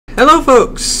Hello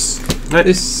folks! Hey.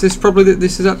 This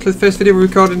is actually the first video we're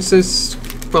recording since,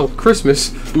 well, Christmas.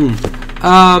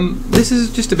 This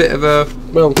is just a bit of a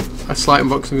slight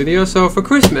unboxing video. So for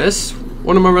Christmas,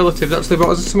 one of my relatives actually bought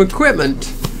us some equipment.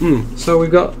 So we've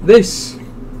got this.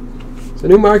 It's a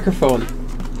new microphone.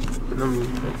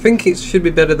 I think it should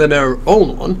be better than our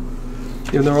old one,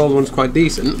 even though our old one's quite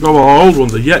decent. Oh, well, our old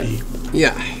one's a Yeti.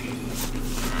 Yeah.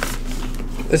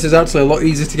 This is actually a lot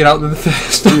easier to get out than the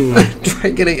first time I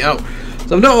tried getting it out.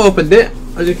 So I've not opened it.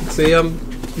 As you can see, I'm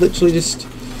literally just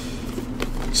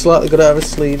slightly got out of a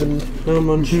sleeve, and now I'm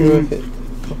unsure if it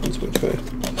happens which way.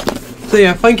 So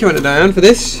yeah, thank you, Diane, for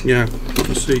this. Yeah,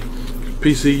 let's see.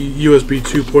 PC USB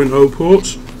 2.0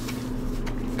 port.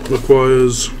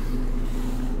 Requires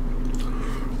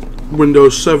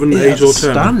Windows 7, 8 or 10.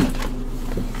 Stand.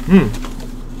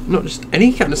 Not just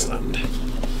any kind of stand.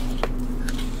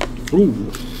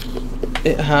 Ooh.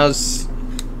 It has...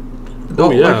 Oh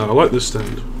yeah, I like this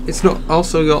stand. It's not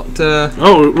also got...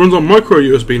 oh, it runs on micro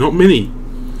USB, not mini.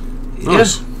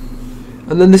 Nice. Yeah.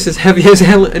 And then this is heavy as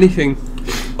hell anything.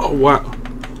 Oh wow.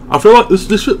 I feel like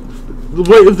the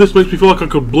weight of this makes me feel like I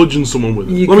could bludgeon someone with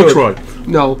it. Let me try.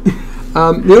 No.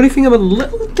 The only thing I'm a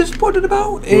little disappointed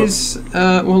about is...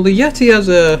 well, the Yeti has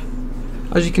a...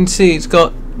 As you can see, it's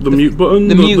got... The mute button,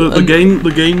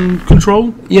 the gain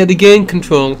control. Yeah, the gain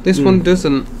control. This one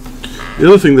doesn't. The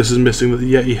other thing this is missing that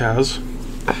the Yeti has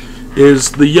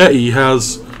is the Yeti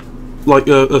has like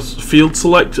a field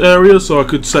select area, so I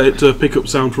could set it to pick up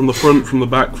sound from the front, from the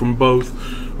back, from both,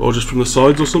 or just from the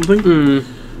sides or something.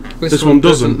 This one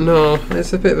doesn't. No,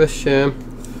 it's a bit of a shame.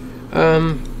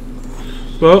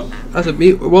 But as a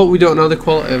well, we don't know the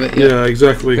quality of it yet. Yeah,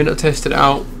 exactly. We're not tested it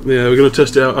out. Yeah, we're going to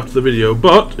test it out after the video,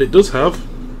 but it does have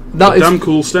a damn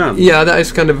cool stand. Yeah, that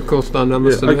is kind of a cool stand, I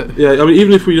must admit. I mean,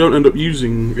 even if we don't end up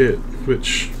using it,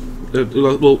 which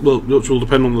will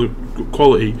depend on the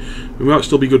quality, it might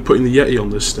still be good putting the Yeti on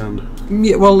this stand.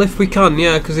 Yeah, well, if we can,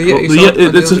 yeah, because the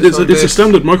Yeti. It's a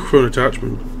standard microphone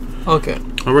attachment. Okay.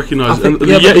 I recognise it. And the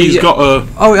Yeti's got a.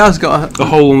 Oh, it has got a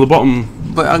hole on the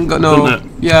bottom. But it hasn't got no.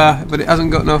 Yeah, but it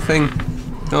hasn't got no thing.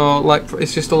 No, like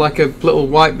it's just like a little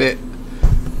white bit.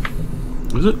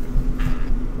 Is it?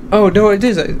 Oh no, it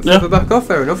is. It's back off.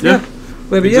 Fair enough. Yeah.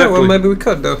 Maybe exactly. Yeah. Well, maybe we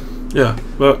could though. Yeah,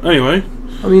 but anyway.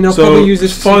 I mean, I'll probably use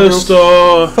this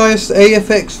Firestar.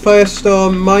 AFX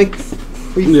Firestar mic.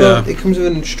 Yeah. It comes with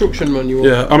an instruction manual.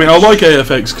 Yeah. I mean, I like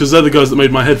AFX because they're the guys that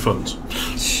made my headphones.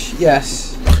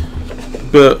 Yes.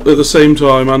 But at the same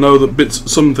time, I know that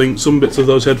some bits of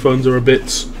those headphones are a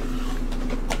bit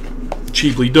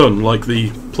cheaply done, like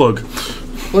the plug.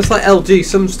 Well, it's like LG.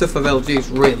 Some stuff of LG is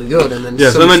really good, and then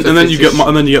yes, and then you get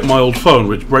my old phone,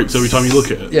 which breaks every time you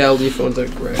look at it. Yeah, LG phones are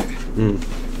great.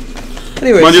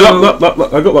 Anyway, mind you, I got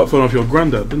that phone off your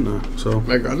granddad, didn't I? So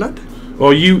my granddad.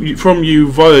 Or from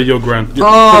you via your from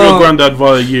your granddad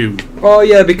via you. Oh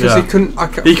yeah, because he couldn't.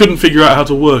 He couldn't figure out how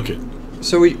to work it.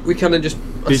 So we kind of just.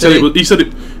 He said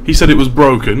it was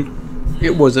broken.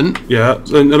 It wasn't. Yeah,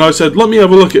 and I said, let me have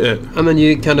a look at it. And then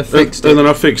you kind of fixed it. And then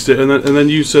I fixed it, and then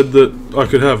you said that I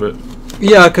could have it.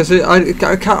 Yeah, because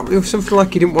I can't. It was something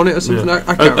like you didn't want it or something. Yeah.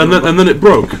 I can't remember. And then it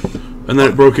broke, and then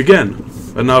it broke again,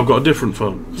 and now I've got a different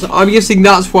phone. So I'm guessing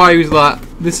that's why he was like,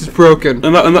 "This is broken."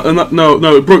 No,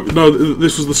 it broke. No,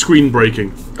 this was the screen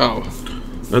breaking. Oh.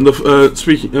 And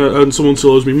and someone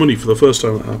still owes me money for the first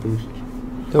time that happened.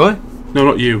 Do I? No,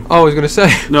 not you. Oh, I was going to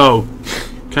say. No,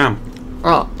 Cam.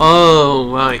 Oh,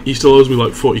 right. He still owes me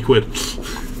like 40 quid.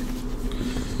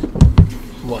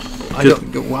 What? I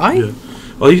don't. Why? Yeah.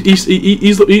 Well, he's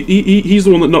the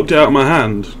one that knocked it out of my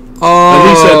hand. Oh. And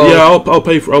he said, "Yeah, I'll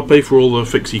pay for all the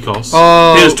fixie costs.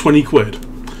 Oh. Here's 20 quid,"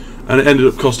 and it ended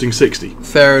up costing 60.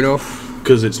 Fair enough.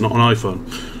 Because it's not an iPhone.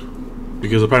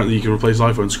 Because apparently you can replace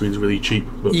iPhone screens really cheap.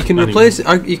 But you can replace it.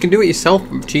 You can do it yourself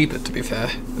cheaper, to be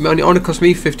fair. I mean, it only cost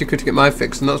me 50 quid to get my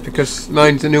fixed, and that's because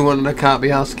mine's a new one and I can't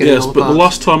be asked to get it all but the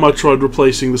last time I tried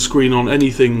replacing the screen on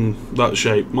anything that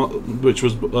shape, which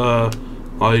was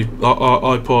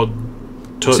iPod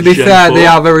Touch. To be fair, they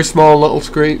are very small little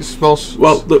screens. Well,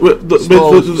 with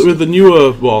the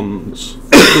newer ones,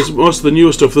 most of the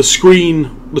newer stuff, the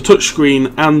touch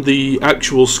screen and the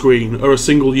actual screen are a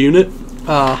single unit.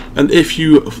 And if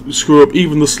you screw up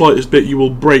even the slightest bit, you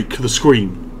will break the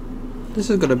screen. This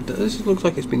looks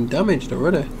like it's been damaged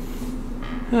already.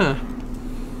 Yeah.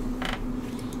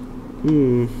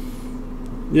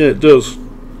 Yeah, it does.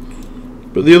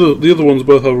 But the other ones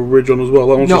both have a ridge on as well.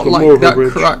 That one's not got like more of that a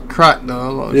ridge. crack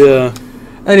though. Yeah.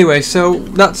 Anyway, so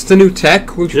that's the new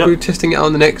tech. We'll be testing it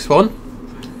on the next one.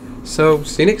 So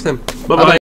see you next time. Bye bye.